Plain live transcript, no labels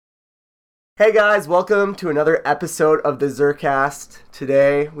Hey guys, welcome to another episode of the zuurcast.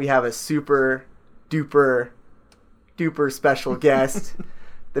 Today we have a super duper special guest,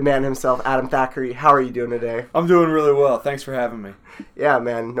 the man himself, Adam Thackery. How are you doing today? I'm doing really well. Thanks for having me. Yeah,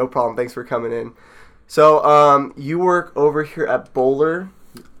 man, no problem. Thanks for coming in. So, you work over here at Bowler,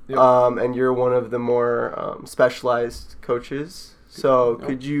 Yep. and you're one of the more specialized coaches. So, Yep.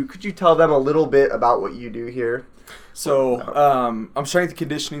 could you tell them a little bit about what you do here? So, I'm strength and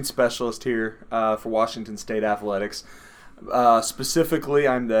conditioning specialist here for Washington State Athletics. Specifically,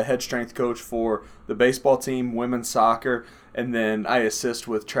 I'm the head strength coach for the baseball team, women's soccer, and then I assist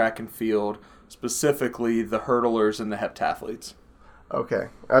with track and field, specifically the hurdlers and the heptathletes. Okay,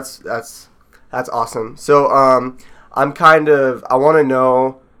 that's awesome. So, I want to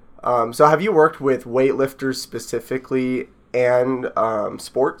know. So, have you worked with weightlifters specifically and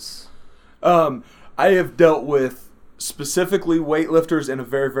sports? I have dealt with specifically weightlifters in a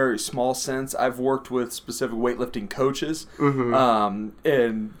very, very small sense. I've worked with specific weightlifting coaches and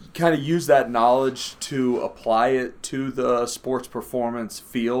kind of use that knowledge to apply it to the sports performance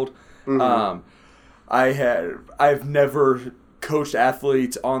field. I've never coached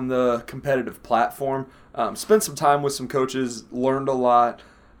athletes on the competitive platform. Spent some time with some coaches, learned a lot.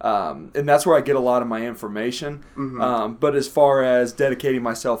 And that's where I get a lot of my information. But as far as dedicating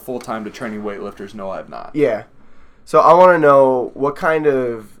myself full-time to training weightlifters, no, I have not. Yeah. So I want to know what kind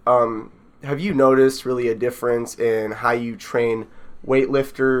of, have you noticed really a difference in how you train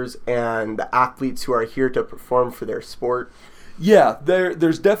weightlifters and the athletes who are here to perform for their sport? Yeah,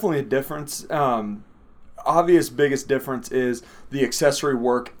 there's definitely a difference. Obvious biggest difference is the accessory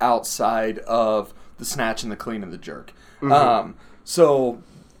work outside of the snatch and the clean and the jerk. So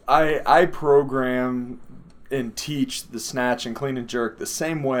I program and teach the snatch and clean and jerk the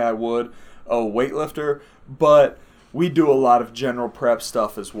same way I would a weightlifter, but we do a lot of general prep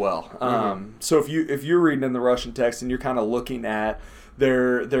stuff as well. So if you're reading in the Russian text and you're kind of looking at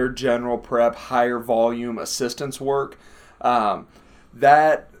their general prep, higher volume assistance work,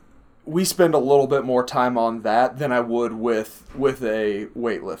 that we spend a little bit more time on that than I would with a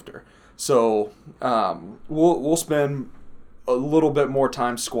weightlifter. So we'll spend a little bit more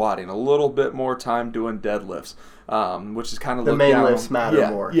time squatting, a little bit more time doing deadlifts, which is kind of the main lifts matter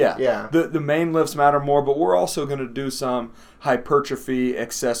more. Yeah. The main lifts matter more, but we're also going to do some hypertrophy,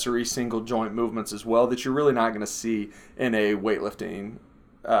 accessory, single joint movements as well that you're really not going to see in a weightlifting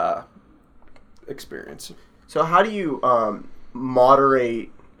experience. So how do you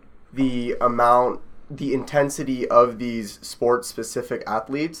moderate the intensity of these sports-specific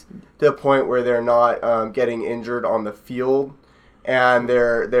athletes to the point where they're not getting injured on the field and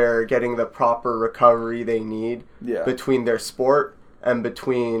they're getting the proper recovery they need between their sport and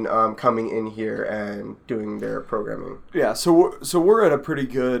between coming in here and doing their programming? Yeah, so we're at a pretty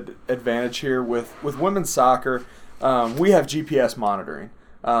good advantage here with women's soccer. We have GPS monitoring,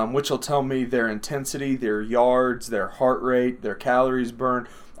 which will tell me their intensity, their yards, their heart rate, their calories burned.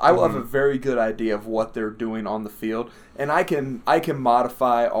 I will have a very good idea of what they're doing on the field, and I can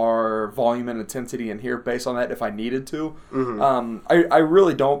modify our volume and intensity in here based on that if I needed to. I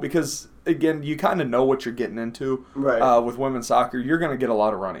really don't, because again, you kind of know what you're getting into. With women's soccer, you're going to get a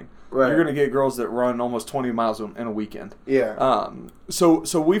lot of running. You're going to get girls that run almost 20 miles in a weekend.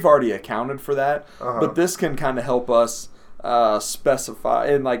 So we've already accounted for that, but this can kind of help us specify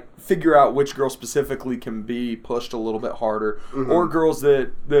and figure out which girls specifically can be pushed a little bit harder, or girls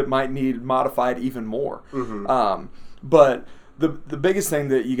that might need modified even more. But the biggest thing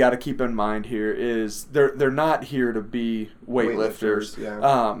that you got to keep in mind here is they're not here to be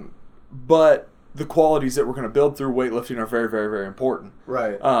weightlifters. But the qualities that we're going to build through weightlifting are very, very, very important.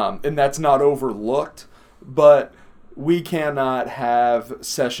 And that's not overlooked, but we cannot have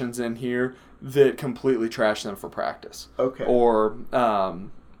sessions in here that completely trash them for practice. Or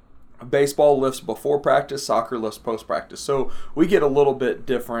baseball lifts before practice, soccer lifts post-practice. So we get a little bit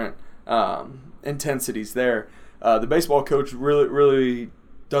different intensities there. The baseball coach really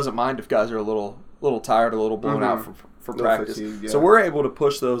doesn't mind if guys are a little tired, a little blown out for practice. Fatigue, So we're able to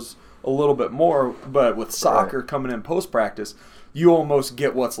push those a little bit more, but with soccer coming in post-practice, you almost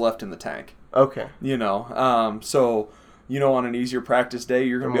get what's left in the tank. So on an easier practice day,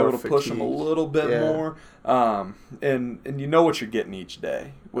 you're going to be able to push them a little bit more. And you know what you're getting each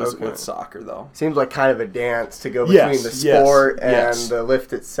day with soccer, though. Seems like kind of a dance to go between the sport and the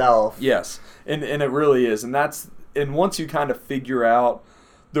lift itself. And it really is. And once you kind of figure out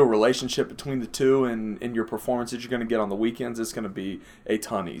the relationship between the two and your performance that you're going to get on the weekends, it's going to be a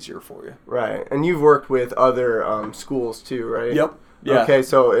ton easier for you. And you've worked with other schools too, right? Yep. Yeah. Okay,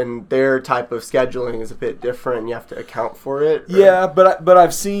 so in their type of scheduling is a bit different. You have to account for it. Yeah, but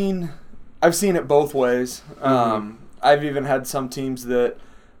I've seen I've seen it both ways. I've even had some teams that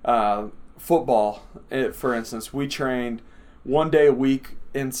football, for instance, we trained 1 day a week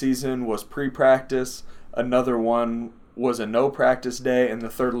in season was pre-practice, another one was a no practice day, and the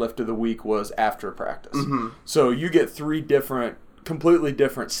third lift of the week was after practice. So you get 3 completely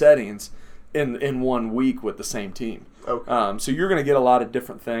different settings in 1 week with the same team. Okay. So you're going to get a lot of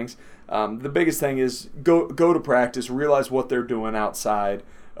different things. The biggest thing is go to practice, realize what they're doing outside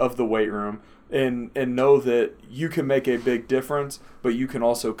of the weight room, and know that you can make a big difference, but you can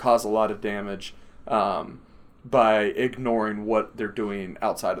also cause a lot of damage by ignoring what they're doing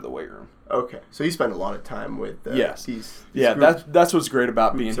outside of the weight room. Okay, so you spend a lot of time with these that's what's great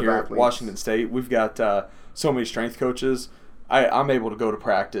about being here athletes. at Washington State. We've got so many strength coaches. I'm able to go to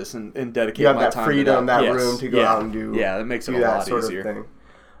practice and dedicate my time to that. You have that freedom, that room to go out and do that makes it a lot easier.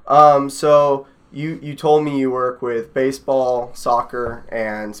 Thing. So you told me you work with baseball, soccer,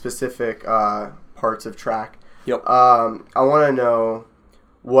 and specific parts of track. Yep. I want to know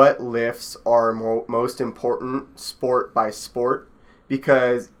what lifts are most important sport by sport,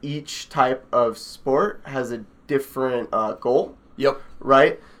 because each type of sport has a different goal. Yep.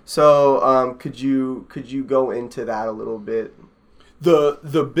 Right? So could you go into that a little bit?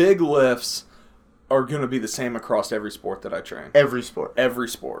 The big lifts are going to be the same across every sport that I train. Every sport. Every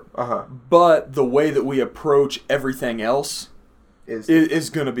sport. Uh-huh. But the way that we approach everything else is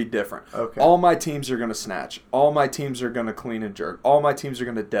going to be different. Okay. All my teams are going to snatch. All my teams are going to clean and jerk. All my teams are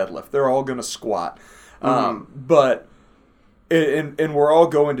going to deadlift. They're all going to squat. But and we're all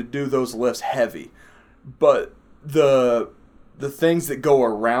going to do those lifts heavy. But the things that go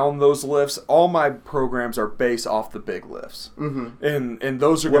around those lifts, all my programs are based off the big lifts. And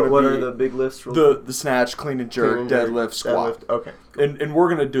those are going to be... What are the big lifts? The snatch, clean and jerk, deadlift, squat. Okay. And we're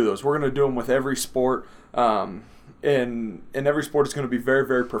going to do those. We're going to do them with every sport. And every sport is going to be very,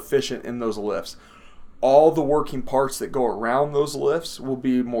 very proficient in those lifts. All the working parts that go around those lifts will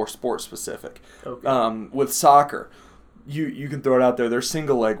be more sport specific. Okay. With soccer, you can throw it out there. Their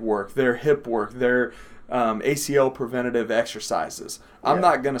single leg work, their hip work, their ACL preventative exercises. I'm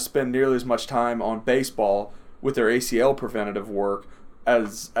not going to spend nearly as much time on baseball with their ACL preventative work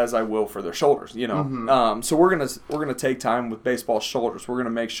as I will for their shoulders. So we're gonna take time with baseball shoulders. We're gonna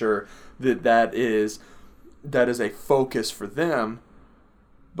make sure that is a focus for them.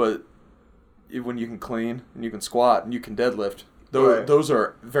 But when you can clean and you can squat and you can deadlift, those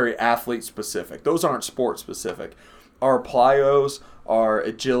are very athlete specific. Those aren't sport specific. Our plyos, our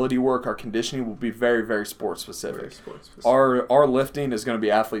agility work, our conditioning will be very, very sport specific. Our lifting is going to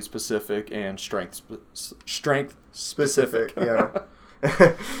be athlete specific and strength specific. Yeah.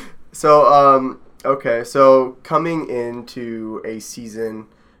 So okay, so coming into a season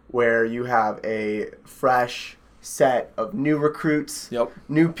where you have a fresh set of new recruits,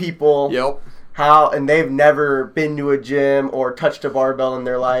 new people, and they've never been to a gym or touched a barbell in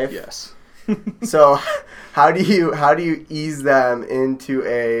their life. Yes. So how do you ease them into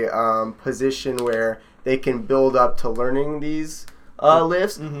a position where they can build up to learning these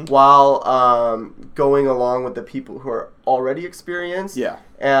lifts while going along with the people who are already experienced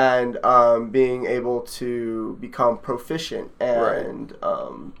and being able to become proficient and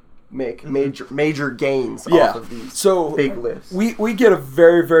make major gains off of these big lifts? We get a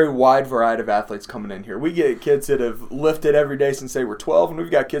very, very wide variety of athletes coming in here. We get kids that have lifted every day since they were 12, and we've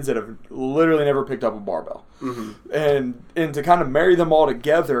got kids that have literally never picked up a barbell. And to kind of marry them all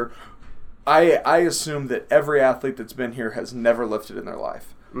together, I assume that every athlete that's been here has never lifted in their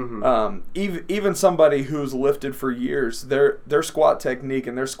life. Even somebody who's lifted for years, their squat technique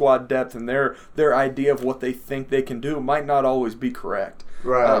and their squat depth and their idea of what they think they can do might not always be correct.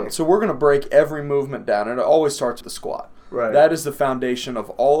 Right. So we're going to break every movement down, and it always starts with the squat. Right. That is the foundation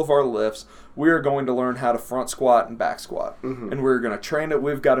of all of our lifts. We are going to learn how to front squat and back squat, and we're going to train it.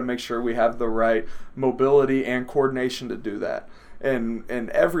 We've got to make sure we have the right mobility and coordination to do that. And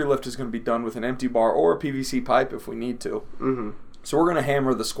every lift is going to be done with an empty bar or a PVC pipe if we need to. So we're going to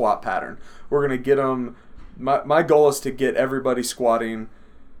hammer the squat pattern. We're going to get them. My goal is to get everybody squatting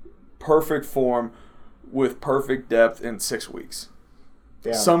perfect form with perfect depth in 6 weeks.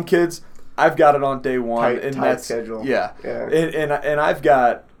 Yeah. Some kids, I've got it on day one, and tight that's schedule. Yeah. And I've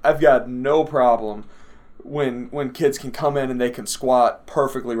got no problem when kids can come in and they can squat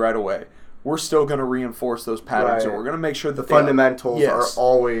perfectly right away. We're still going to reinforce those patterns, and we're going to make sure that the fundamentals are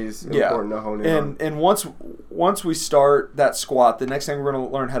always important to hone in on. And once we start that squat, the next thing we're going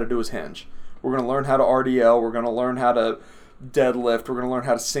to learn how to do is hinge. We're going to learn how to RDL. We're going to learn how to deadlift. We're going to learn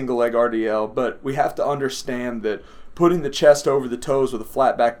how to single leg RDL. But we have to understand that putting the chest over the toes with a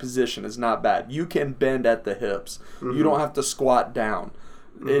flat back position is not bad. You can bend at the hips. You don't have to squat down.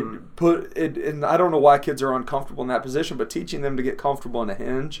 And I don't know why kids are uncomfortable in that position, but teaching them to get comfortable in a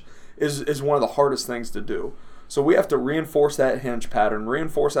hinge is one of the hardest things to do. So we have to reinforce that hinge pattern,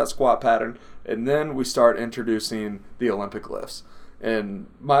 reinforce that squat pattern, and then we start introducing the Olympic lifts. And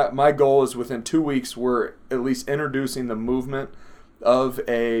my goal is within 2 weeks, we're at least introducing the movement of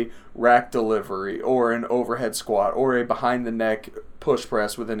a rack delivery or an overhead squat or a behind the neck push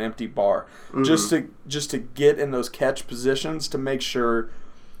press with an empty bar, just to get in those catch positions to make sure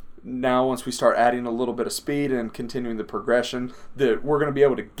now once we start adding a little bit of speed and continuing the progression that we're going to be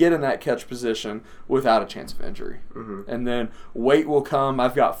able to get in that catch position without a chance of injury. And then weight will come.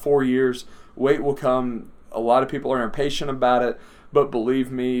 I've got 4 years. Weight will come. A lot of people are impatient about it, but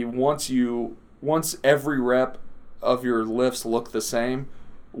believe me, once every rep of your lifts look the same,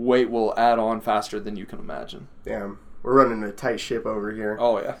 weight will add on faster than you can imagine. Damn, we're running a tight ship over here.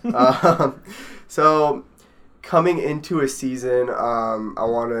 Oh yeah. So coming into a season, I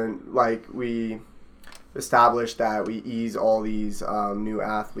want to, we established that we ease all these new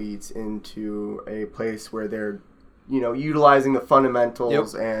athletes into a place where they're, utilizing the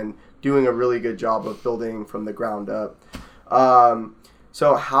fundamentals and doing a really good job of building from the ground up.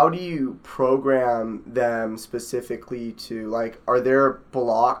 So how do you program them specifically to, are there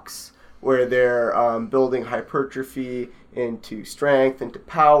blocks where they're building hypertrophy into strength, into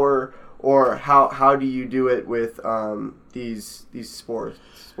power, or how do you do it with these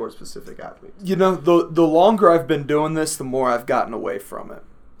sport-specific athletes? The longer I've been doing this, the more I've gotten away from it.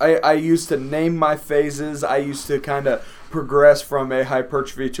 I used to name my phases. I used to kind of progress from a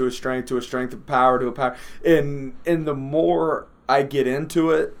hypertrophy to a strength of power to a power. And the more I get into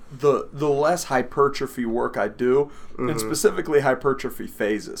it, the less hypertrophy work I do, and specifically hypertrophy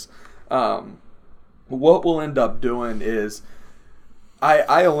phases. What we'll end up doing is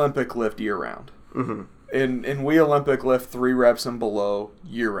I Olympic lift year round. And we Olympic lift 3 reps and below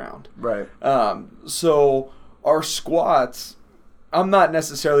year round. Right. So our squats, I'm not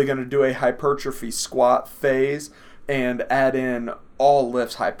necessarily going to do a hypertrophy squat phase and add in all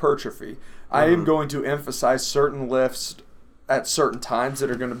lifts hypertrophy. I am going to emphasize certain lifts at certain times that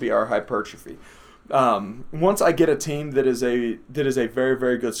are going to be our hypertrophy. Once I get a team that is a very,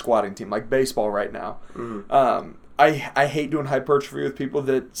 very good squatting team, like baseball right now, I hate doing hypertrophy with people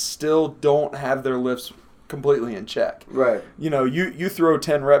that still don't have their lifts completely in check. Right. You throw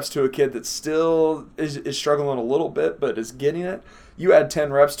 10 reps to a kid that still is struggling a little bit but is getting it. You add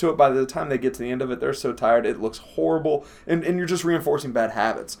 10 reps to it, by the time they get to the end of it, they're so tired, it looks horrible, and you're just reinforcing bad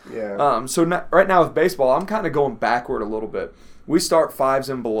habits. Yeah. Right now with baseball, I'm kind of going backward a little bit. We start 5s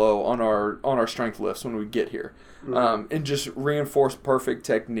and below on our strength lifts when we get here. And just reinforce perfect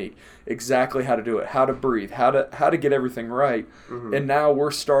technique, exactly how to do it, how to breathe, how to get everything right. And now we're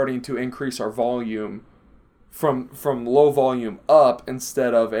starting to increase our volume from low volume up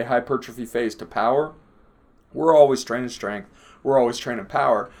instead of a hypertrophy phase to power. We're always training strength. We're always training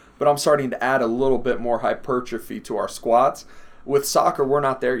power. But I'm starting to add a little bit more hypertrophy to our squats. With soccer, we're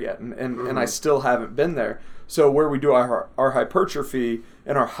not there yet, and I still haven't been there. So where we do our hypertrophy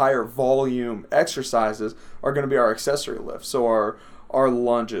and our higher volume exercises are going to be our accessory lifts. So our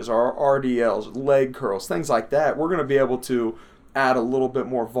lunges, our RDLs, leg curls, things like that. We're going to be able to add a little bit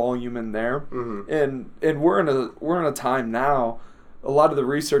more volume in there. And we're in a time now. A lot of the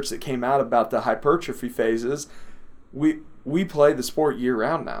research that came out about the hypertrophy phases, we play the sport year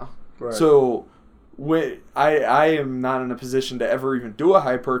round now. Right. So I am not in a position to ever even do a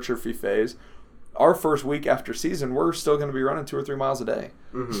hypertrophy phase. Our first week after season, we're still going to be running 2 or 3 miles a day.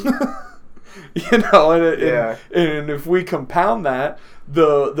 And if we compound that,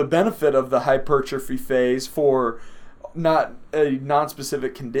 the benefit of the hypertrophy phase for not a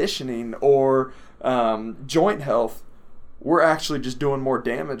non-specific conditioning or joint health, we're actually just doing more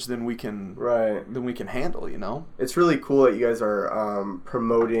damage than we can handle. It's really cool that you guys are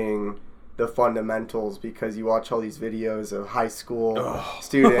promoting the fundamentals, because you watch all these videos of high school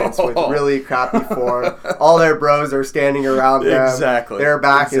students with really crappy form. All their bros are standing around them. Exactly. Their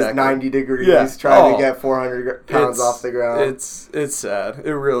back is 90 degrees trying to get 400 pounds off the ground. It's sad.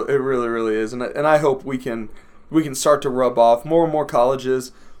 It really is. And I hope we can start to rub off. More and more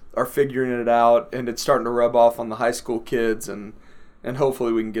colleges are figuring it out, and it's starting to rub off on the high school kids, and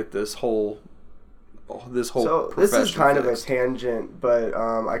hopefully we can get this whole So this is kind of a tangent, but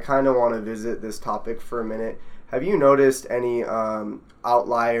I kind of want to visit this topic for a minute. Have you noticed any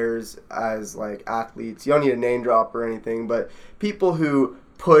outliers as athletes? You don't need a name drop or anything, but people who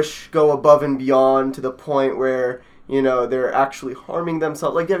go above and beyond to the point where they're actually harming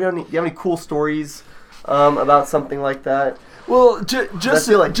themselves. Do you have any cool stories about something like that? Well, just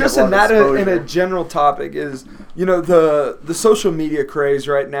in that in a general topic is, the social media craze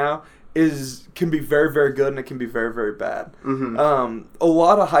right now can be very, very good and it can be very, very bad. Mm-hmm. A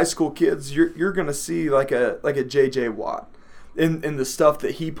lot of high school kids, you're gonna see like a JJ Watt in the stuff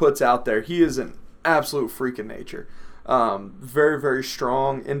that he puts out there. He is an absolute freak of nature. Very, very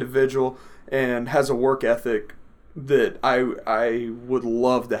strong individual and has a work ethic that I would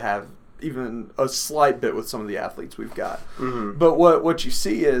love to have even a slight bit with some of the athletes we've got. Mm-hmm. But what you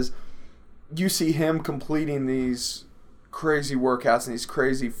see is you see him completing these crazy workouts and these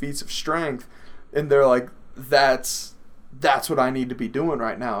crazy feats of strength, and they're like, that's what I need to be doing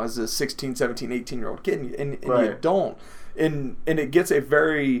right now as a 16, 17, 18-year-old kid, and right. You don't. And it gets a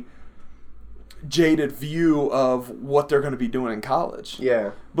very jaded view of what they're going to be doing in college.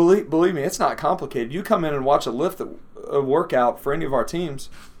 Yeah. Believe me, it's not complicated. You come in and watch a workout for any of our teams,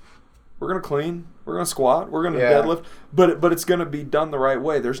 we're going to clean, we're going to squat, we're going to deadlift, but it's going to be done the right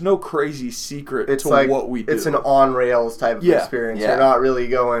way. There's no crazy secret to like, what we do. It's an on-rails type of experience. Yeah. You're not really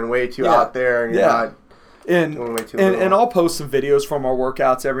going way too out there, and you're not doing way too little. And I'll post some videos from our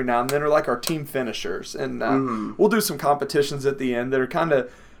workouts every now and then, or like our team finishers. And we'll do some competitions at the end that are kind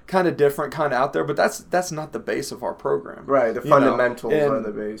of different, kind of out there, but that's not the base of our program. Right, the fundamentals are the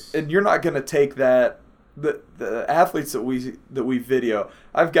base. And you're not going to take that. The athletes that we video,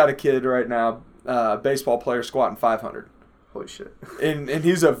 I've got a kid right now, baseball player squatting 500. Holy shit! And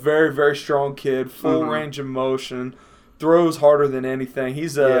he's a very, very strong kid, full range of motion, throws harder than anything.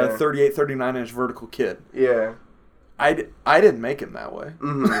 He's a 38, 39 inch vertical kid. Yeah, I didn't make him that way.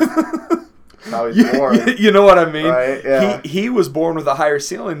 Mm-hmm. How he's born. You know what I mean? Right, yeah. He was born with a higher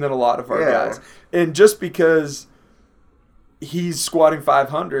ceiling than a lot of our guys, and just because he's squatting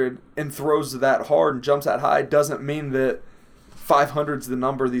 500 and throws that hard and jumps that high doesn't mean that 500's the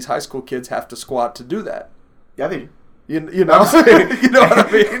number these high school kids have to squat to do that. Yeah, they do. You know, you know what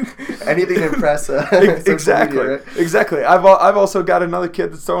I mean? Anything to impress exactly. Media, right? Exactly. I've also got another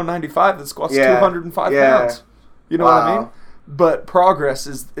kid that's throwing 95 that squats 205 pounds. You know what I mean? But progress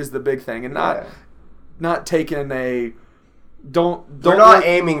is the big thing, and not taking a We're not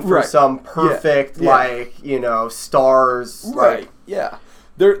aiming for some perfect stars. Right. Like, yeah.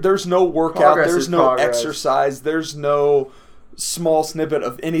 There's no workout. There's no exercise. There's no small snippet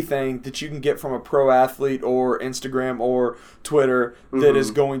of anything that you can get from a pro athlete or Instagram or Twitter that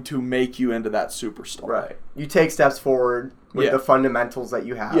is going to make you into that superstar. Right. You take steps forward with the fundamentals that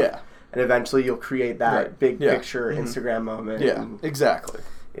you have. Yeah. And eventually you'll create that big picture Instagram moment. Yeah, exactly.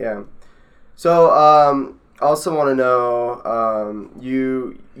 Yeah. So, I also want to know,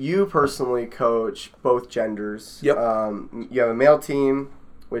 you personally coach both genders. Yep. You have a male team,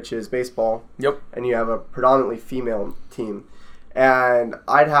 which is baseball. Yep. And you have a predominantly female team. And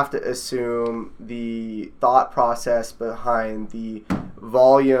I'd have to assume the thought process behind the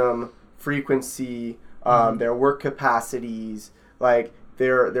volume, frequency, their work capacities, like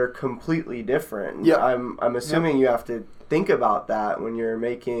they're completely different. Yep. I'm assuming you have to think about that when you're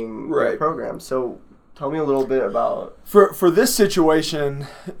making your program. So tell me a little bit about for this situation,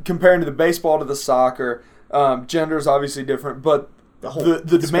 comparing to the baseball to the soccer, gender is obviously different, but the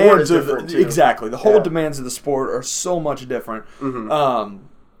demands of the whole demands of the sport are so much different.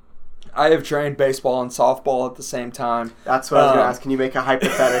 I have trained baseball and softball at the same time. That's what I was going to ask. Can you make a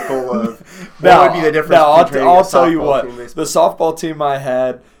hypothetical of what would be the difference? I'll tell you what. The softball team I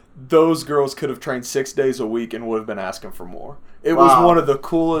had, those girls could have trained 6 days a week and would have been asking for more. It was one of the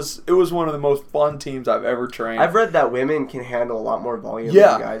coolest. It was one of the most fun teams I've ever trained. I've read that women can handle a lot more volume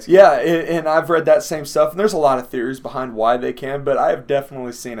than guys can. Yeah, and I've read that same stuff. And there's a lot of theories behind why they can, but I have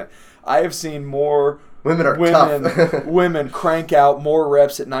definitely seen it. I have seen more tough. Women crank out more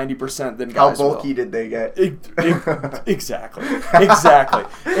reps at 90% than guys. How bulky did they get? Exactly.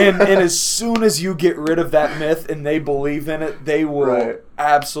 And as soon as you get rid of that myth and they believe in it, they will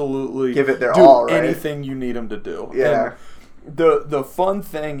absolutely give it their all. Right? Anything you need them to do. Yeah. And the fun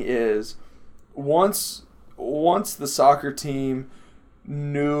thing is once the soccer team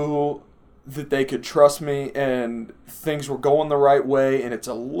knew that they could trust me and things were going the right way and it's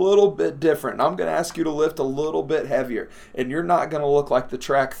a little bit different, and I'm going to ask you to lift a little bit heavier and you're not going to look like the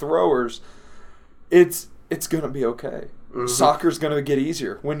track throwers, it's going to be okay. Soccer's going to get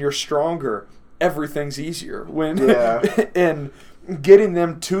easier. When you're stronger, everything's easier. And getting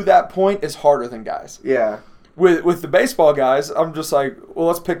them to that point is harder than guys. Yeah. With the baseball guys, I'm just like, well,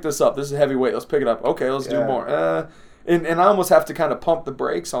 let's pick this up. This is heavy weight. Let's pick it up. Okay, let's do more. And I almost have to kind of pump the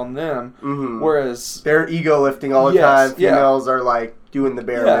brakes on them, whereas they're ego lifting all the time. Females are like doing the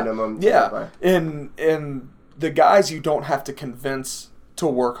bare minimum. Yeah, and the guys you don't have to convince to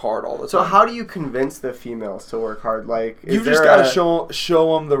work hard all the time. So how do you convince the females to work hard? Like, you just got to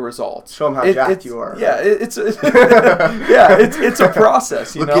show them the results. Show them how jacked you are. Yeah, it's a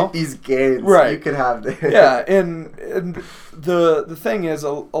process. You Look know, at these gains. Right. You could have this. Yeah, and the thing is,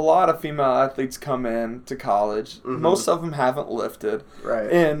 a lot of female athletes come in to college. Mm-hmm. Most of them haven't lifted.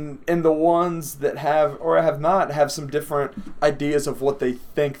 Right. And the ones that have or have not have some different ideas of what they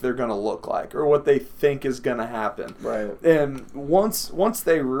think they're going to look like or what they think is going to happen. Right. And once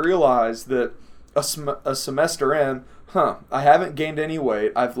they realize that a semester in, I haven't gained any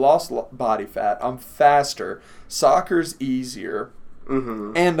weight, I've lost body fat, I'm faster, soccer's easier,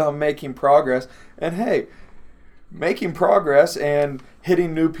 mm-hmm. and I'm making progress. And hey, making progress and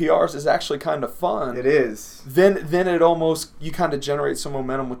hitting new PRs is actually kind of fun. It is. Then it almost, you kind of generate some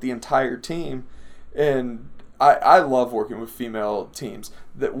momentum with the entire team. And I love working with female teams.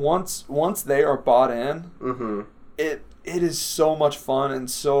 That once they are bought in, mm-hmm. it is so much fun and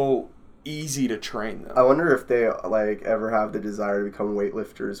so easy to train them. I wonder if they ever have the desire to become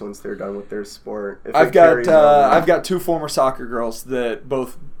weightlifters once they're done with their sport. I've got 2 former soccer girls that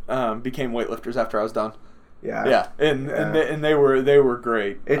both became weightlifters after I was done. Yeah. And they were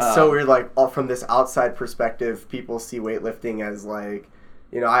great. It's so weird. From this outside perspective, people see weightlifting as I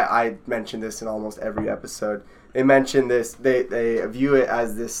mentioned this in almost every episode. They mention this. They view it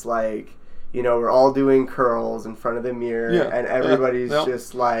as this we're all doing curls in front of the mirror, and everybody's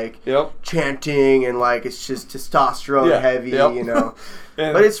just chanting, and it's just testosterone heavy,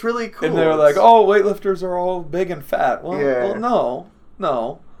 but it's really cool. And they're like, "Oh, weightlifters are all big and fat." Well,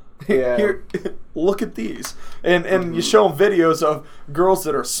 no. Yeah. Here, look at these, and mm-hmm. you show them videos of girls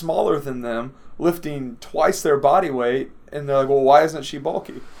that are smaller than them lifting twice their body weight, and they're like, "Well, why isn't she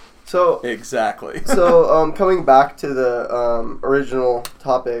bulky?" So exactly. So coming back to the original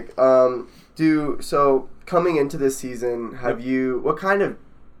topic, coming into this season, what kind of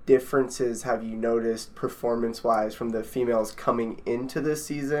differences have you noticed performance-wise from the females coming into this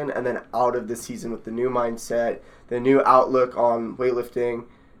season and then out of the season with the new mindset, the new outlook on weightlifting,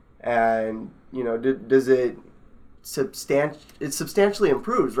 and does it substantially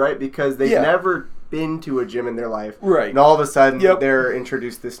improves, right? Because they've never been to a gym in their life, right? And all of a sudden they're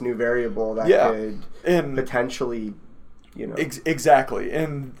introduced this new variable that could potentially. Exactly,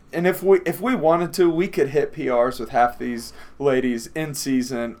 and if we wanted to, we could hit PRs with half these ladies in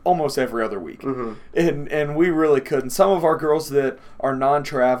season almost every other week, mm-hmm. and we really could. And some of our girls that are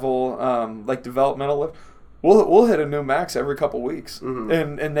non-travel, developmental lift, we'll hit a new max every couple weeks,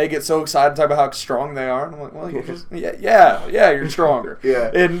 mm-hmm. and they get so excited to talk about how strong they are. And I'm like, well, you're just you're stronger,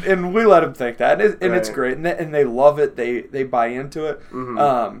 and we let them think that, and it's great, and they love it. They buy into it.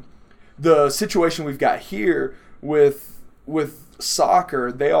 Mm-hmm. The situation we've got here with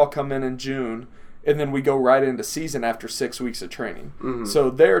soccer, they all come in June, and then we go right into season after 6 weeks of training. Mm-hmm. So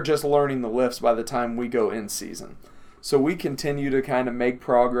they're just learning the lifts by the time we go in season. So we continue to kind of make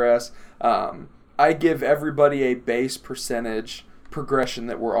progress. I give everybody a base percentage progression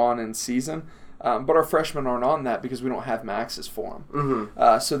that we're on in season, but our freshmen aren't on that because we don't have maxes for them.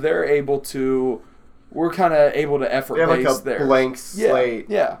 Mm-hmm. So they're able to, we're kind of able to effort base there. Blank slate.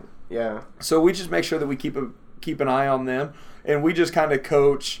 Yeah. So we just make sure that we keep an eye on them, and we just kind of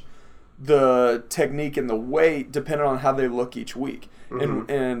coach the technique and the weight depending on how they look each week. Mm-hmm.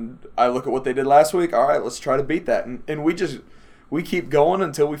 And I look at what they did last week. All right, let's try to beat that. And we keep going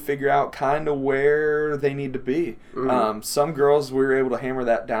until we figure out kind of where they need to be. Mm-hmm. Some girls, we were able to hammer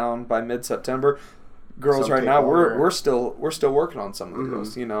that down by mid-September. Girls right now, we're still working on some of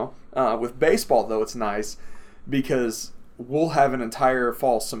those. Mm-hmm. With baseball though, it's nice because we'll have an entire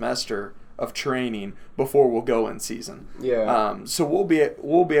fall semester of training before we'll go in season. Yeah. So we'll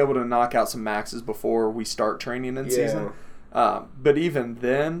be able to knock out some maxes before we start training in season. But even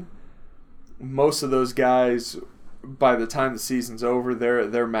then, most of those guys, by the time the season's over,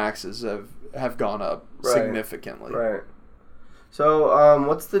 their maxes have gone up significantly. Right. So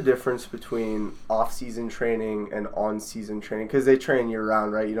what's the difference between off-season training and on-season training? Because they train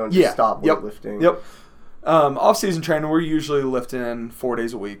year-round, right? You don't just stop weightlifting. Yep. Off-season training, we're usually lifting 4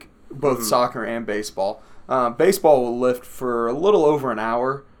 days a week, both mm-hmm. soccer and baseball. Baseball will lift for a little over an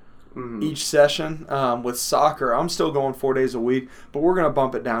hour mm-hmm. each session. With soccer, I'm still going 4 days a week, but we're going to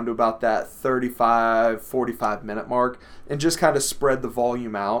bump it down to about that 35, 45-minute mark and just kind of spread the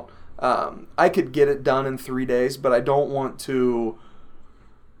volume out. I could get it done in 3 days, but I don't want to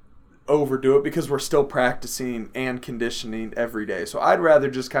overdo it because we're still practicing and conditioning every day. So I'd rather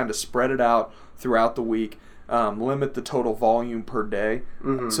just kind of spread it out throughout the week, limit the total volume per day,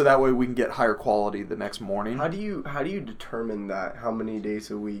 mm-hmm. so that way we can get higher quality the next morning. How do you determine that? How many days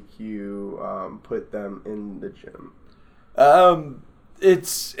a week you put them in the gym?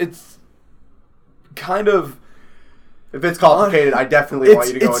 it's kind of. If it's complicated, I definitely want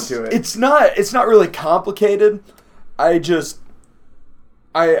you to go into it. It's not really complicated. I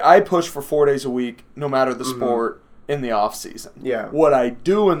push for 4 days a week, no matter the sport, in the off season. Yeah. What I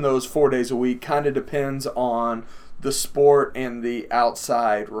do in those 4 days a week kind of depends on the sport and the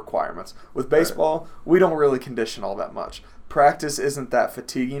outside requirements. With baseball, we don't really condition all that much. Practice isn't that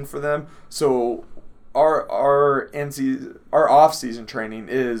fatiguing for them, so our off season training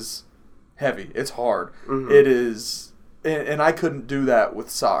is heavy. It's hard. It is. And I couldn't do that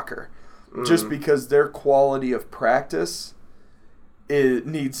with soccer, just because their quality of practice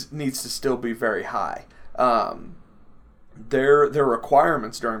needs to still be very high. Their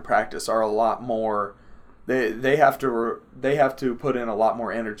requirements during practice are a lot more. They have to put in a lot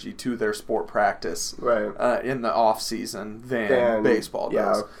more energy to their sport practice in the off season than baseball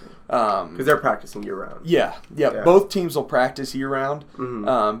does. Because they're practicing year round. Yeah. Both teams will practice year round,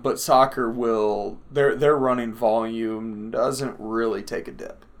 but soccer will. Their running volume doesn't really take a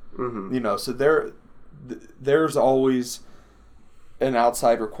dip. So there's always an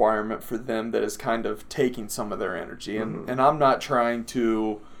outside requirement for them that is kind of taking some of their energy, and I'm not trying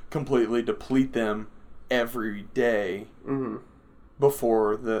to completely deplete them every day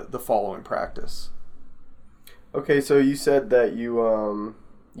before the following practice. Okay, so you said that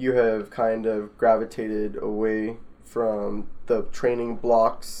you have kind of gravitated away from the training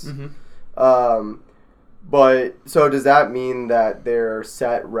blocks. But so does that mean that their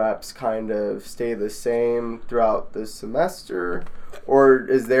set reps kind of stay the same throughout the semester? Or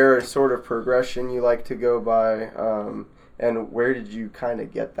is there a sort of progression you like to go by? And where did you kind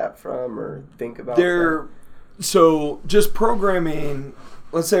of get that from or think about that? So just programming,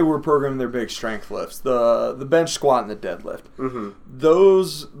 let's say we're programming their big strength lifts, the bench squat and the deadlift.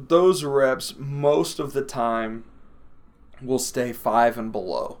 Those reps most of the time will stay 5 and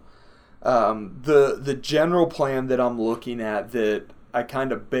below. The general plan that I'm looking at that I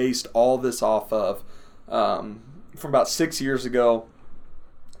kind of based all this off of from about 6 years ago,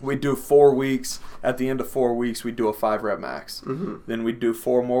 we do 4 weeks. At the end of 4 weeks, we do a 5-rep max. Then we'd do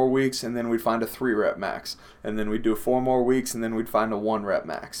 4 more weeks, and then we'd find a 3-rep max. And then we'd do 4 more weeks, and then we'd find a 1-rep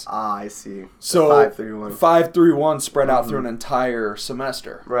max. Ah, I see. So 5-3-1. 5-3-1 spread out through an entire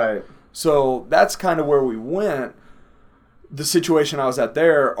semester. Right. So that's kind of where we went. The situation I was at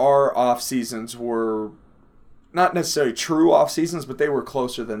there, our off seasons were not necessarily true off seasons, but they were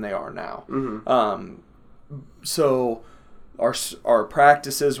closer than they are now. So our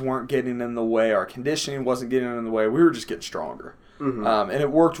practices weren't getting in the way. Our conditioning wasn't getting in the way. We were just getting stronger. And it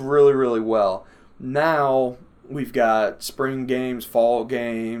worked really, really well. Now we've got spring games, fall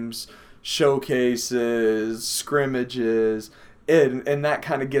games, showcases, scrimmages, and that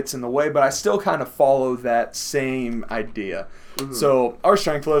kind of gets in the way. But I still kind of follow that same idea. So our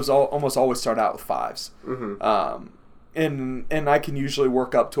strength lifts almost always start out with 5s. And I can usually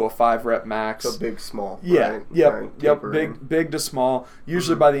work up to a 5-rep max. So big, small. Yeah, right? yep. Big to small.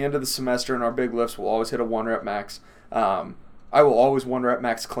 Usually by the end of the semester in our big lifts, we'll always hit a 1-rep max. I will always 1-rep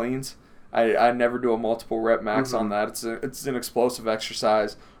max cleans. I never do a multiple rep max on that. It's an explosive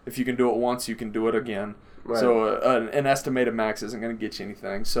exercise. If you can do it once, you can do it again. Right. So an estimated max isn't going to get you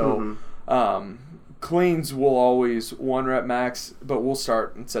anything. So cleans will always 1-rep max, but we'll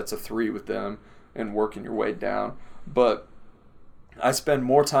start in sets of 3 with them and working your way down. But I spend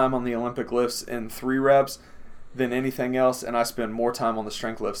more time on the Olympic lifts in 3 reps than anything else, and I spend more time on the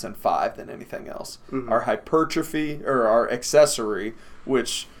strength lifts in 5 than anything else. Our hypertrophy, or our accessory,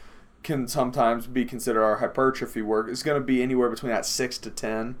 which can sometimes be considered our hypertrophy work, is going to be anywhere between that 6 to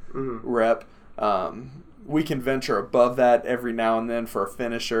 10 rep. We can venture above that every now and then for a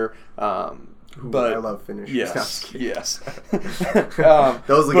finisher. But I love finishers. Yes.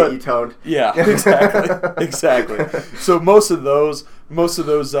 Those will get you toned. Yeah, exactly. So most of those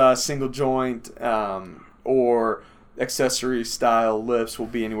single joint or accessory style lifts will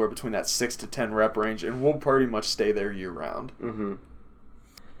be anywhere between that 6 to 10 rep range, and we'll pretty much stay there year round.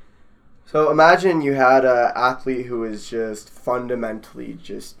 So imagine you had an athlete who is just fundamentally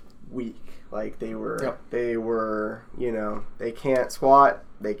just weak. Like they were, they can't squat,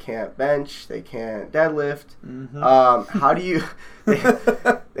 they can't bench, they can't deadlift. How do you?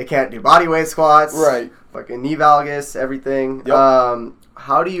 They can't do body weight squats. Right. Fucking knee valgus, everything.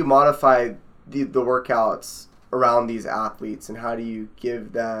 How do you modify the workouts around these athletes, and how do you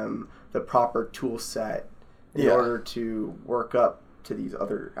give them the proper tool set in order to work up to these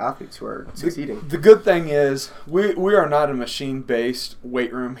other athletes who are succeeding? The good thing is we are not a machine-based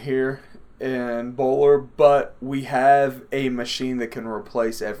weight room here in Bowler, but we have a machine that can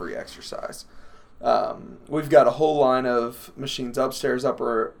replace every exercise. We've got a whole line of machines upstairs,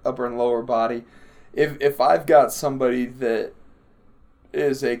 upper and lower body. If I've got somebody that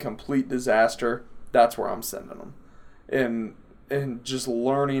is a complete disaster, that's where I'm sending them. And just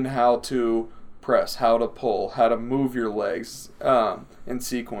learning how to press, how to pull, how to move your legs in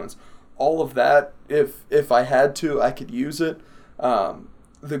sequence. All of that, if I had to, I could use it.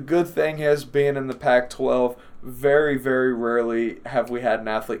 The good thing is, being in the Pac-12, very, very rarely have we had an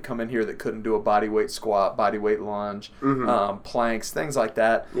athlete come in here that couldn't do a bodyweight squat, bodyweight lunge, planks, things like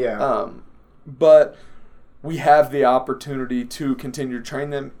that. Yeah. But we have the opportunity to continue to train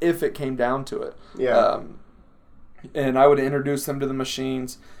them if it came down to it. Yeah. And I would introduce them to the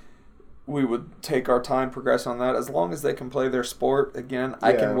machines. We would take our time, progress on that. As long as they can play their sport, again,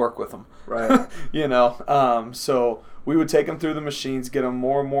 I can work with them. Right. So we would take them through the machines, get them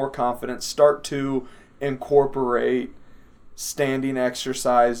more and more confident, start to incorporate standing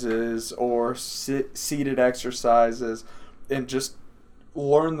exercises or seated exercises, and just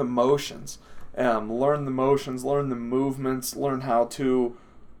learn the motions. Learn the movements, learn how to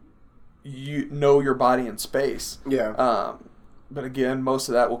know your body in space. Yeah. But again, most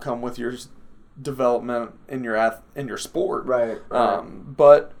of that will come with your development in your sport. Right.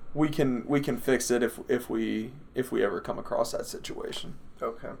 But we can fix it if we ever come across that situation.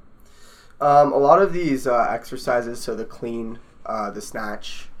 Okay. A lot of these exercises, so the clean, the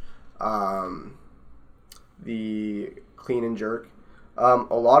snatch, the clean and jerk, a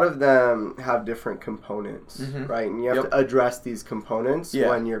lot of them have different components, right? And you have to address these components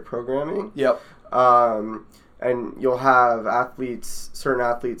when you're programming. Yep. And you'll have certain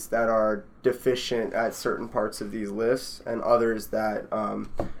athletes that are deficient at certain parts of these lifts, and others that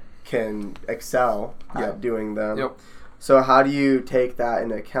can excel at doing them. Yep. So how do you take that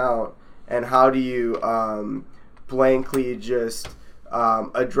into account, and how do you blankly just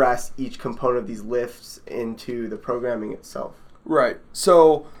address each component of these lifts into the programming itself? Right.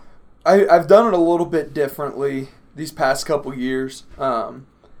 So I've done it a little bit differently these past couple years than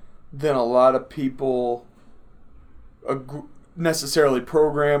a lot of people necessarily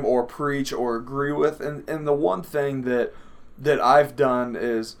program or preach or agree with. And the one thing that I've done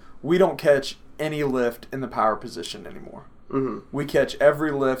is we don't catch any lift in the power position anymore. We catch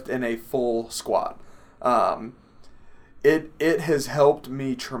every lift in a full squat. It has helped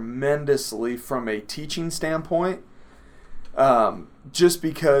me tremendously from a teaching standpoint, just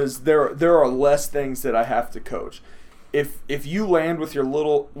because there are less things that I have to coach. If you land with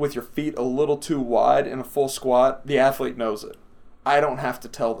your feet a little too wide in a full squat, the athlete knows it. I don't have to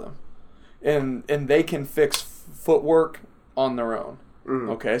tell them, and they can fix footwork on their own.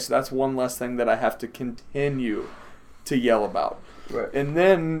 Okay, so that's one less thing that I have to continue to yell about. Right. And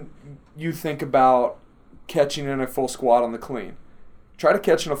then you think about catching in a full squat on the clean. Try to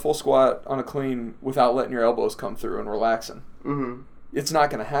catch in a full squat on a clean without letting your elbows come through and relaxing. It's not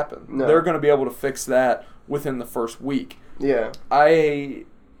going to happen. No. They're going to be able to fix that within the first week. Yeah. We're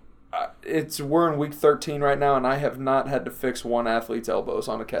in week 13 right now, and I have not had to fix one athlete's elbows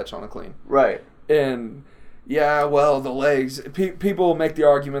on a catch on a clean. Right. And the legs. People make the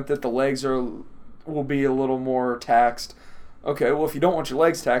argument that the legs will be a little more taxed. Okay, well, if you don't want your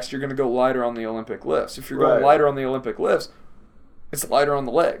legs taxed, you're going to go lighter on the Olympic lifts. If you're going lighter on the Olympic lifts, it's lighter on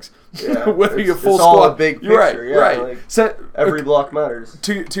the legs. Yeah. Whether you're full it's squat, all a big picture. Right. Like, every block matters.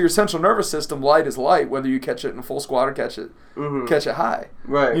 To your central nervous system, light is light, whether you catch it in a full squat or catch it high.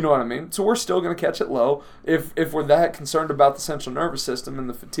 Right. You know what I mean? So we're still going to catch it low. If we're that concerned about the central nervous system and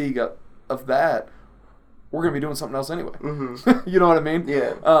the fatigue of that, we're going to be doing something else anyway. You know what I mean?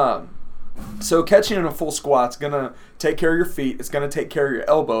 Yeah. So catching in a full squat's going to take care of your feet. It's going to take care of your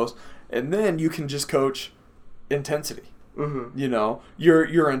elbows. And then you can just coach intensity. You know,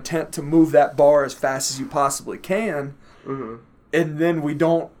 your intent to move that bar as fast as you possibly can. And then we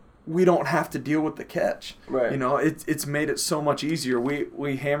don't have to deal with the catch. Right. You know, it's made it so much easier.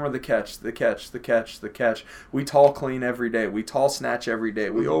 We hammer the catch. We tall clean every day. We tall snatch every day.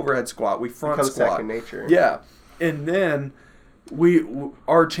 We overhead squat. We front squat. Second nature. Yeah. And then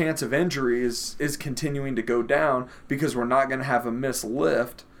our chance of injury is continuing to go down because we're not going to have a missed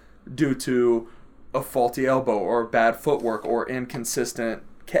lift due to a faulty elbow or bad footwork or inconsistent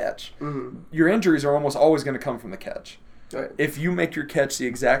catch. Your injuries are almost always going to come from the catch. Right. If you make your catch the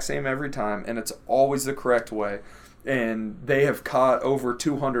exact same every time and it's always the correct way, and they have caught over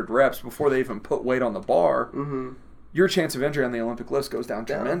 200 reps before they even put weight on the bar, your chance of injury on the Olympic lifts goes down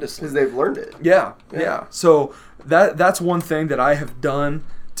tremendously. Because they've learned it. Yeah. So that's one thing that I have done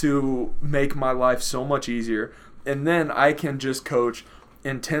to make my life so much easier. And then I can just coach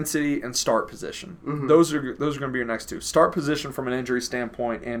intensity and start position. Those are going to be your next two. Start position from an injury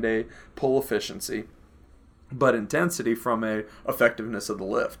standpoint and a pull efficiency, but intensity from a effectiveness of the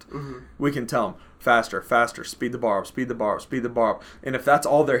lift. We can tell them faster, faster, speed the bar up, speed the bar up, speed the bar up. And if that's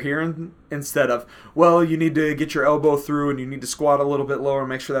all they're hearing, instead of, well, you need to get your elbow through and you need to squat a little bit lower,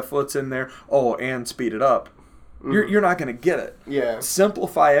 make sure that foot's in there, and speed it up, you're not going to get it. Yeah.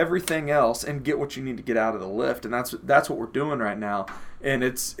 Simplify everything else and get what you need to get out of the lift, and that's what we're doing right now. And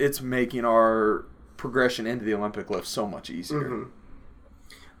it's making our progression into the Olympic lift so much easier.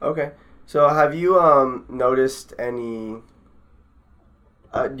 Okay. So have you noticed any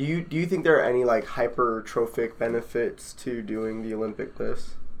do you think there are any like hypertrophic benefits to doing the Olympic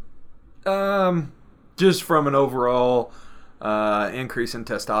lifts? Just from an overall increase in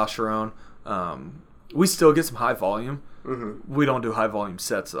testosterone. We still get some high volume. We don't do high volume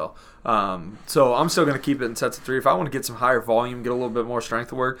sets though. So I'm still going to keep it in sets of 3. If I want to get some higher volume, get a little bit more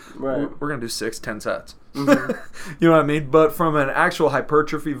strength work, we're going to do 6, 10 sets. You know what I mean? But from an actual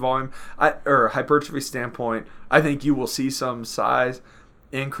hypertrophy volume or hypertrophy standpoint, I think you will see some size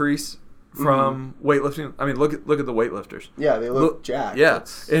increase from weightlifting. I mean, look at the weightlifters. Yeah, they look jacked. Yeah,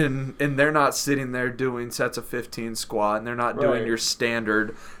 and they're not sitting there doing sets of 15 squat, and they're not doing your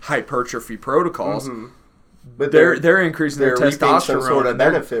standard hypertrophy protocols. But they're increasing their testosterone some sort of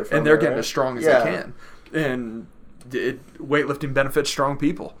benefit from and they're it, getting as strong as they can. And weightlifting benefits strong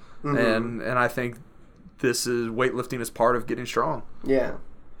people, and I think weightlifting is part of getting strong. Yeah,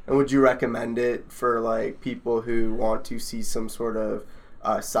 and would you recommend it for like people who want to see some sort of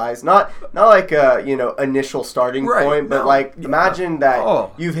size, not like a initial starting point, but imagine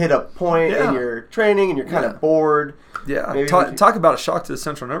that you've hit a point in your training and you're kind of bored. Yeah, talk about a shock to the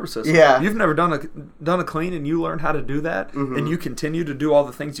central nervous system. Yeah, you've never done a clean and you learn how to do that, and you continue to do all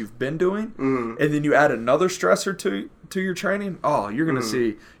the things you've been doing, and then you add another stressor to your training. Oh, you're gonna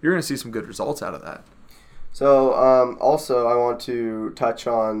see some good results out of that. So also I want to touch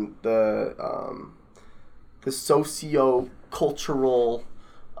on the socio-cultural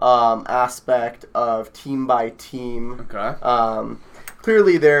aspect of team by team. Okay.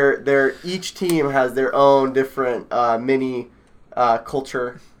 Clearly, each team has their own different mini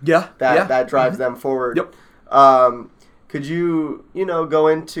culture. That drives them forward. Yep. Could you go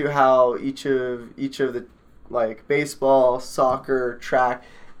into how each of the like baseball, soccer, track,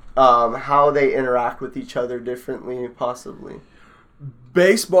 how they interact with each other differently, possibly?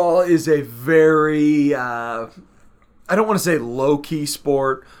 Baseball is a very I don't want to say low-key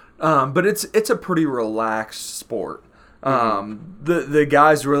sport, but it's a pretty relaxed sport. The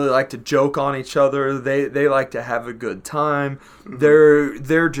guys really like to joke on each other. They like to have a good time.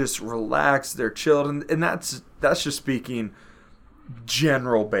 They're just relaxed. They're chilled, and that's just speaking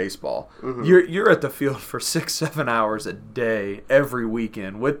general baseball. You're at the field for 6-7 hours a day every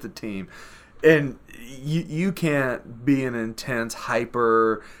weekend with the team, and you can't be an intense,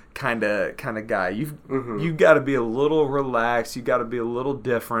 hyper kind of guy. You've got to be a little relaxed. You got to be a little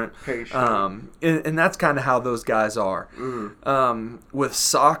different. Patient. And that's kind of how those guys are. With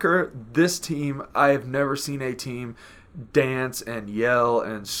soccer, this team, I have never seen a team dance and yell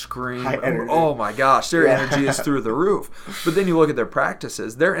and scream. Oh my gosh, their energy is through the roof. But then you look at their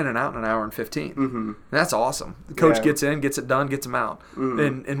practices, they're in and out in an hour and 15. That's awesome. The coach gets in, gets it done, gets them out.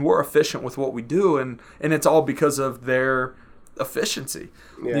 And we're efficient with what we do, and it's all because of their efficiency.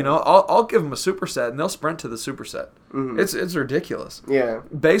 I'll give them a superset and they'll sprint to the superset. It's ridiculous.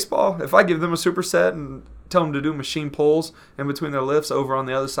 Baseball, if I give them a superset and tell them to do machine pulls in between their lifts over on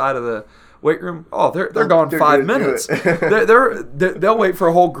the other side of the weight room, they're gone 5 minutes. They'll wait for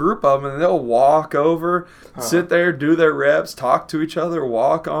a whole group of them and they'll walk over, sit there, do their reps, talk to each other,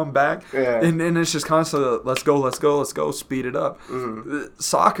 walk on back, and it's just constantly let's go, speed it up.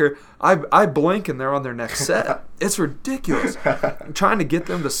 Soccer, I blink and they're on their next set. It's ridiculous. I'm trying to get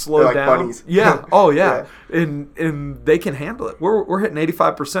them to slow like down. Bunnies. Yeah. Oh yeah. And they can handle it. We're hitting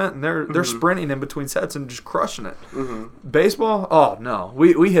 85% and they're sprinting in between sets and just crushing it. Baseball, oh no,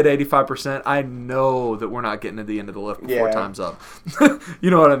 we hit 85%. I know that we're not getting to the end of the lift before time's up.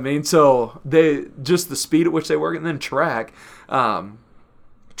 You know what I mean? So they just the speed at which they work, and then track's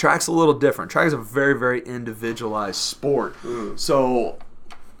a little different. Track is a very, very individualized sport. So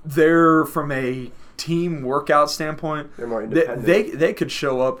they're from a team workout standpoint, they're more independent. They could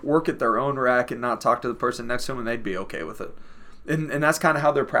show up, work at their own rack, and not talk to the person next to them, and they'd be okay with it. And that's kind of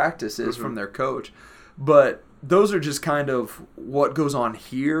how their practice is from their coach. But those are just kind of what goes on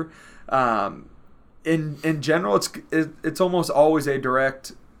here. In general, it's almost always a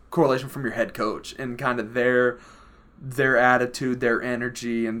direct correlation from your head coach and kind of their attitude, their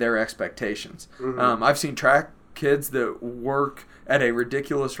energy, and their expectations. I've seen track kids that work at a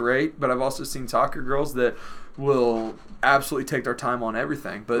ridiculous rate, but I've also seen soccer girls that will absolutely take their time on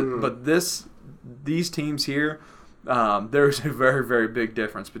everything. But these teams here, there's a very, very big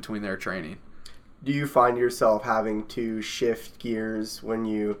difference between their training. Do you find yourself having to shift gears when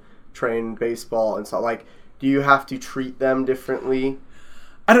you train baseball and so like, do you have to treat them differently?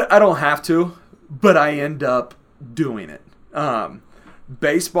 I don't have to, but I end up doing it.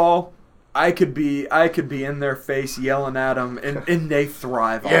 Baseball, I could be in their face yelling at them, and they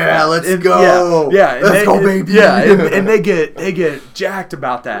thrive. Yeah, let's go. Yeah, let's go, baby. Yeah, and they get jacked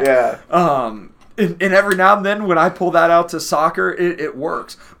about that. Yeah. And every now and then when I pull that out to soccer, it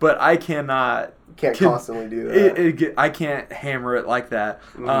works. But I cannot. Can't constantly do that. I can't hammer it like that.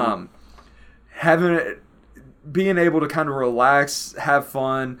 Mm-hmm. Being able to kind of relax, have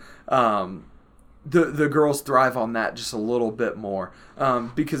fun. The girls thrive on that just a little bit more.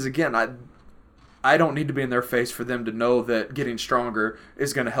 Because again, I don't need to be in their face for them to know that getting stronger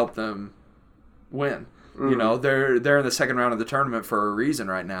is going to help them win. You know, they're in the second round of the tournament for a reason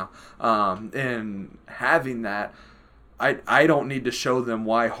right now. And having that, I don't need to show them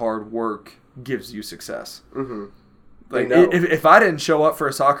why hard work gives you success. Mm-hmm. Like if I didn't show up for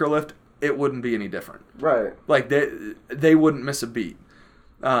a soccer lift, it wouldn't be any different. Right. Like they wouldn't miss a beat.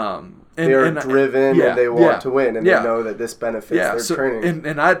 They're driven and they want to win, and they know that this benefits their training.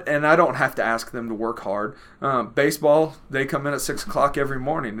 And I don't have to ask them to work hard. Baseball, they come in at 6:00 every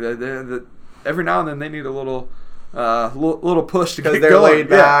morning. Every now and then they need a little push to get going. Because they're laid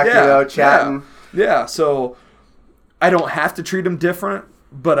back, chatting. Yeah, so I don't have to treat them different,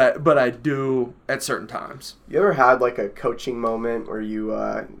 but I do at certain times. You ever had like a coaching moment where you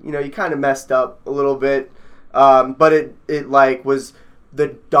you kind of messed up a little bit, but it like was the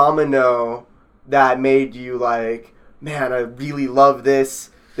domino that made you like, man, I really love this.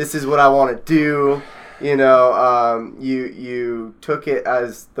 This is what I want to do. You took it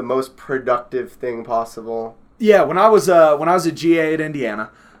as the most productive thing possible. Yeah, when I was a GA at Indiana,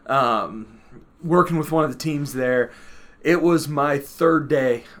 working with one of the teams there, it was my third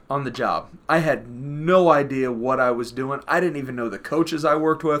day on the job. I had no idea what I was doing. I didn't even know the coaches I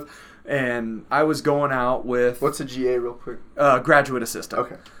worked with, and I was going out with... What's a GA real quick? Graduate assistant.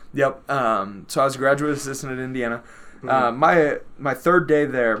 Okay. Yep. So I was a graduate assistant at Indiana. Mm-hmm. My third day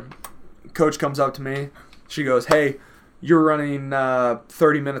there, coach comes up to me. She goes, "Hey, you're running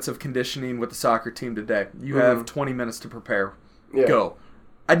 30 minutes of conditioning with the soccer team today. You have 20 minutes to prepare. Yeah. Go."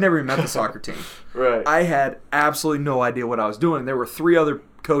 I'd never even met the soccer team. Right. I had absolutely no idea what I was doing. There were 3 other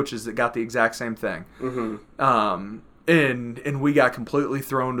coaches that got the exact same thing. Mm-hmm. And we got completely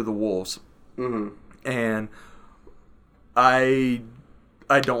thrown to the wolves. Mm-hmm. And I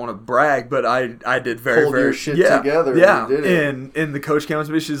don't want to brag, but I did very, Pulled very... your shit together. Yeah. And you did it. And the coach came up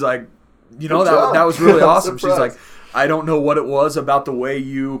to me. She's like, that was really awesome. She's like, I don't know what it was about the way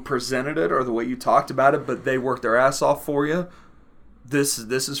you presented it or the way you talked about it, but they worked their ass off for you. This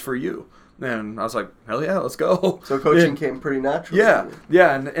is for you. And I was like, hell yeah, let's go. So coaching came pretty naturally.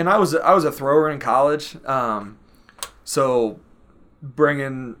 Yeah. And I was a thrower in college. So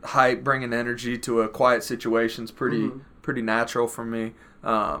bringing hype, bringing energy to a quiet situation is pretty natural for me.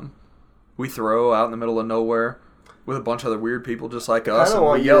 We throw out in the middle of nowhere with a bunch of other weird people just like us, and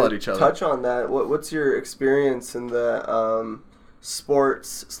we yell at each other. Touch on that. What's your experience in the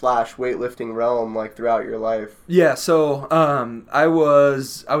sports/weightlifting realm like throughout your life? Yeah, so I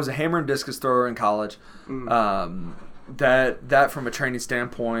was a hammer and discus thrower in college. That from a training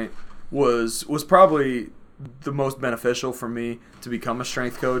standpoint was probably the most beneficial for me to become a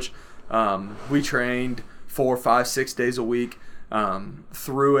strength coach. We trained 4, 5, 6 days a week,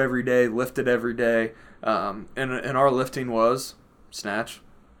 threw every day, lifted every day, and our lifting was snatch,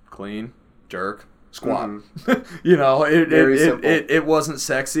 clean, jerk, squat. It wasn't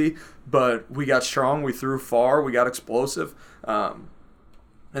sexy, but we got strong, we threw far, we got explosive, and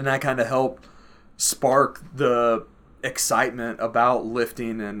that kind of helped spark the excitement about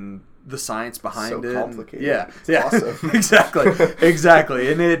lifting and the science behind it. So complicated. It's awesome.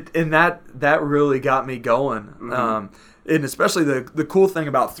 exactly, and that really got me going. And especially the cool thing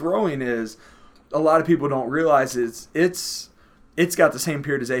about throwing is a lot of people don't realize it's got the same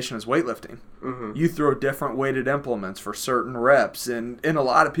periodization as weightlifting. Mm-hmm. You throw different weighted implements for certain reps, and a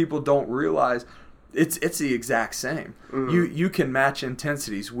lot of people don't realize it's the exact same. Mm-hmm. You can match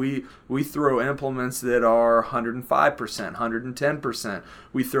intensities. We throw implements that are 105%, 110%.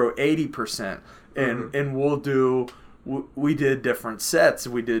 We throw 80%, and we did different sets.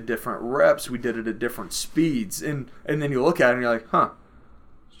 We did different reps. We did it at different speeds, and then you look at it and you're like,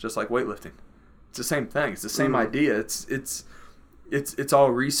 it's just like weightlifting. It's the same thing. It's the same idea. It's it's all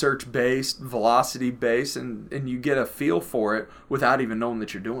research based, velocity based, and you get a feel for it without even knowing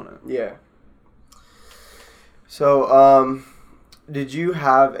that you're doing it. Yeah. So, did you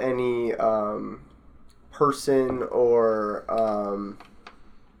have any person or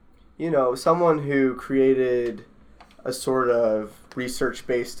someone who created a sort of research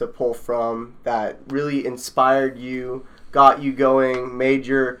base to pull from that really inspired you, got you going, made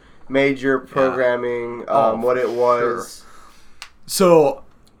your programming what it was? Sure. So,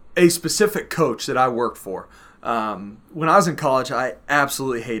 a specific coach that I worked for, when I was in college, I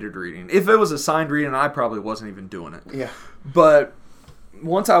absolutely hated reading. If it was assigned reading, I probably wasn't even doing it. Yeah. But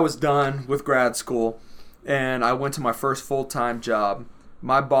once I was done with grad school and I went to my first full-time job,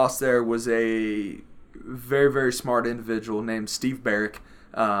 my boss there was a very, very smart individual named Steve Barrick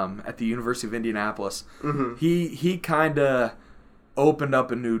at the University of Indianapolis. Mm-hmm. He kind of opened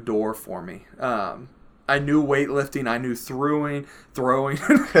up a new door for me. I knew weightlifting. I knew throwing.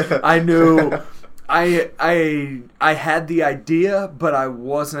 I knew I had the idea, but I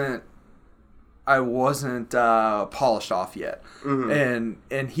wasn't polished off yet. Mm-hmm.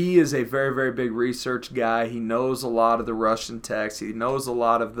 And he is a very, very big research guy. He knows a lot of the Russian texts. He knows a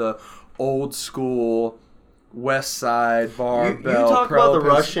lot of the old school West Side barbell. You talk about the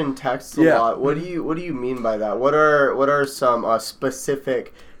Russian texts a lot. What do you mean by that? What are some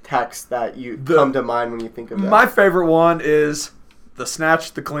specific texts that come to mind when you think of that? My favorite one is the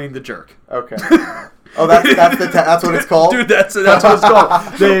snatch, the clean, the jerk. Okay. Oh, that's what it's called? Dude, that's what it's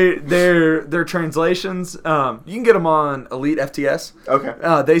called. They're translations. You can get them on Elite FTS.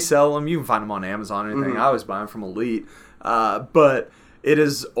 Okay. They sell them. You can find them on Amazon or anything. Mm-hmm. I always buy them from Elite. But it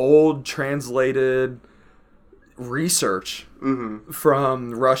is old translated research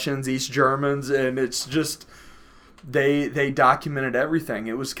from Russians, East Germans, and it's just they documented everything.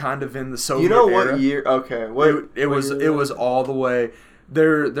 It was kind of in the Soviet era. What year? Okay. It was all the way.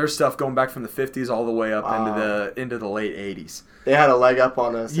 Their stuff going back from the 50s all the way up into the late 80s. They had a leg up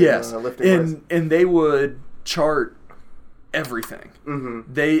on us. Yes, lifting and they would chart everything.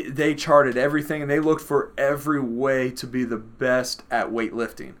 Mm-hmm. They charted everything, and they looked for every way to be the best at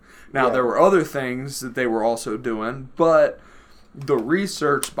weightlifting. Now, there were other things that they were also doing, but the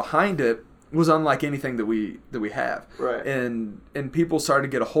research behind it was unlike anything that we have. Right. And people started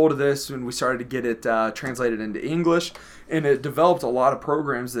to get a hold of this, and we started to get it translated into English, and it developed a lot of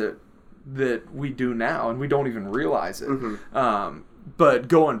programs that we do now, and we don't even realize it. Mm-hmm. But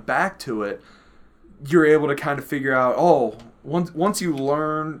going back to it, you're able to kind of figure out, once you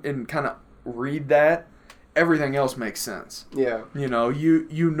learn and kind of read that, everything else makes sense. Yeah. You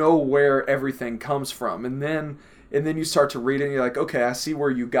know where everything comes from, and then you start to read it and you're like, okay, I see where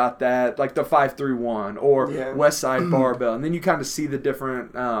you got that, like the 5-3-1 or West Side barbell, and then you kind of see the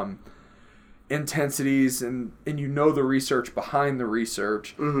different intensities, and you know the research behind the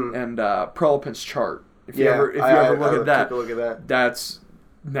research, and Prelipin's chart. If you ever look at that, take a look at that. That's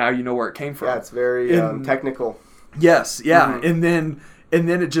now you know where it came from. Yeah, it's very technical. Yes, yeah, and then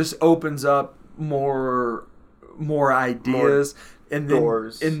it just opens up more ideas, and then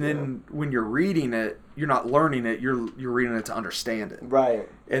doors, and then when you're reading it, you're not learning it, you're reading it to understand it. Right.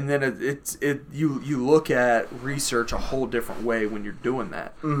 And then you look at research a whole different way when you're doing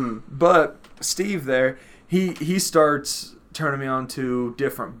that. Mm-hmm. But Steve there, he starts turning me on to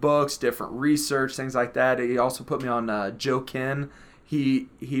different books, different research, things like that. He also put me on Joe Ken. He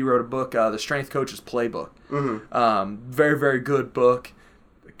wrote a book, The Strength Coach's Playbook. Mm-hmm. Very, very good book.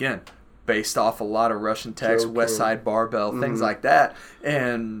 Again, based off a lot of Russian text, West Side barbell, things like that.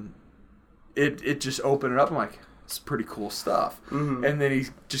 And it just opened it up. I'm like, it's pretty cool stuff. Mm-hmm. And then he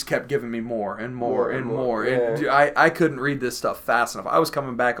just kept giving me more and more and more. Yeah. And I couldn't read this stuff fast enough. I was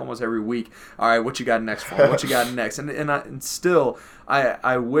coming back almost every week. All right, what you got next for me? What you got next? And still,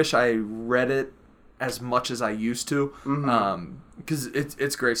 I wish I read it as much as I used to, because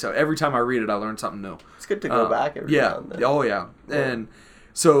it's great stuff. Every time I read it, I learn something new. It's good to go back every now and then. Oh, yeah. And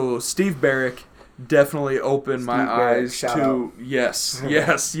so Steve Barrick definitely opened my eyes to... Yes,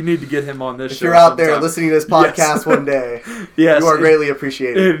 you need to get him on this show. If you're out there listening to this podcast one day, you are greatly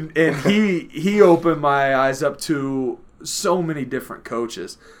appreciated. And he opened my eyes up to so many different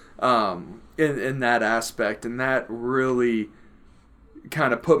coaches in that aspect, and that really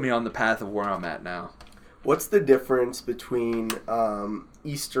kind of put me on the path of where I'm at now. What's the difference between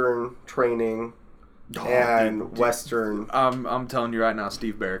Eastern training and Western? I'm telling you right now,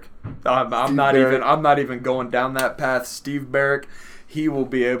 Steve Barrick. I'm not even going down that path. Steve Barrick, he will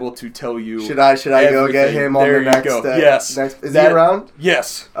be able to tell you. Should I go get him on the next? Yes. Is he around?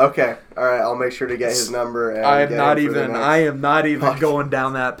 Yes. Okay. All right. I'll make sure to get his number. And I am not even going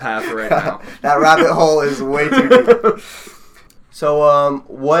down that path right now. That rabbit hole is way too deep. So,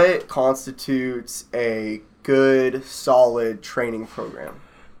 what constitutes a good, solid training program?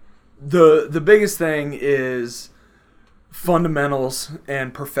 The biggest thing is fundamentals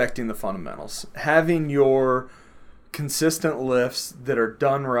and perfecting the fundamentals. Having your consistent lifts that are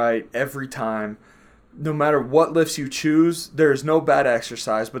done right every time. No matter what lifts you choose, there is no bad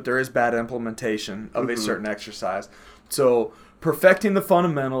exercise, but there is bad implementation of a certain exercise. So perfecting the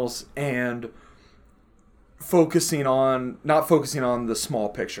fundamentals and not focusing on the small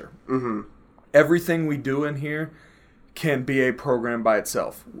picture. Everything we do in here can be a program by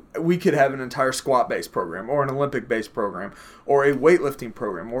itself. We could have an entire squat-based program or an Olympic-based program or a weightlifting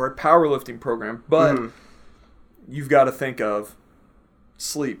program or a powerlifting program, but you've got to think of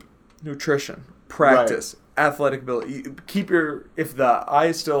sleep, nutrition, practice, athletic ability. If the eye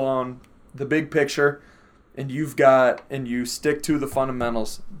is still on the big picture and you stick to the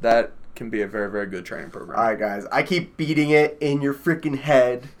fundamentals, that can be a very, very good training program. All right, guys. I keep beating it in your freaking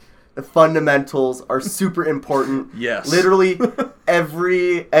head. The fundamentals are super important. Yes. Literally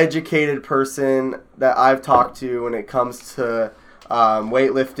every educated person that I've talked to when it comes to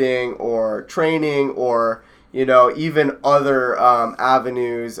weightlifting or training or, even other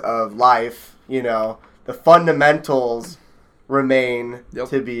avenues of life, the fundamentals remain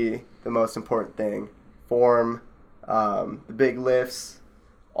to be the most important thing. Form, the big lifts,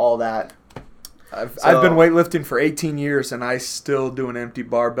 all that. I've been weightlifting for 18 years, and I still do an empty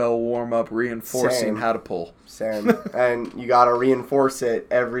barbell warm-up reinforcing how to pull. Same. And you got to reinforce it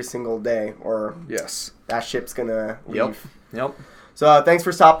every single day, or that ship's going to leave. Yep. So thanks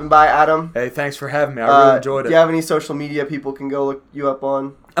for stopping by, Adam. Hey, thanks for having me. I really enjoyed it. Do you have any social media people can go look you up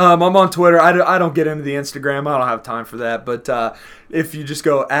on? I'm on Twitter. I don't get into the Instagram. I don't have time for that. But if you just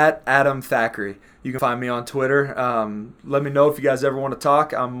go at Adam Thackery, you can find me on Twitter. Let me know if you guys ever want to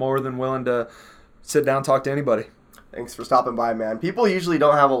talk. I'm more than willing to sit down and talk to anybody. Thanks for stopping by, man. People usually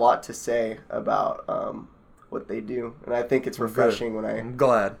don't have a lot to say about what they do, and I think it's refreshing I'm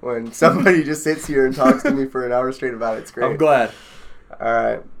glad. when somebody just sits here and talks to me for an hour straight about it. It's great. I'm glad. All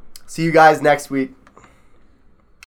right. See you guys next week.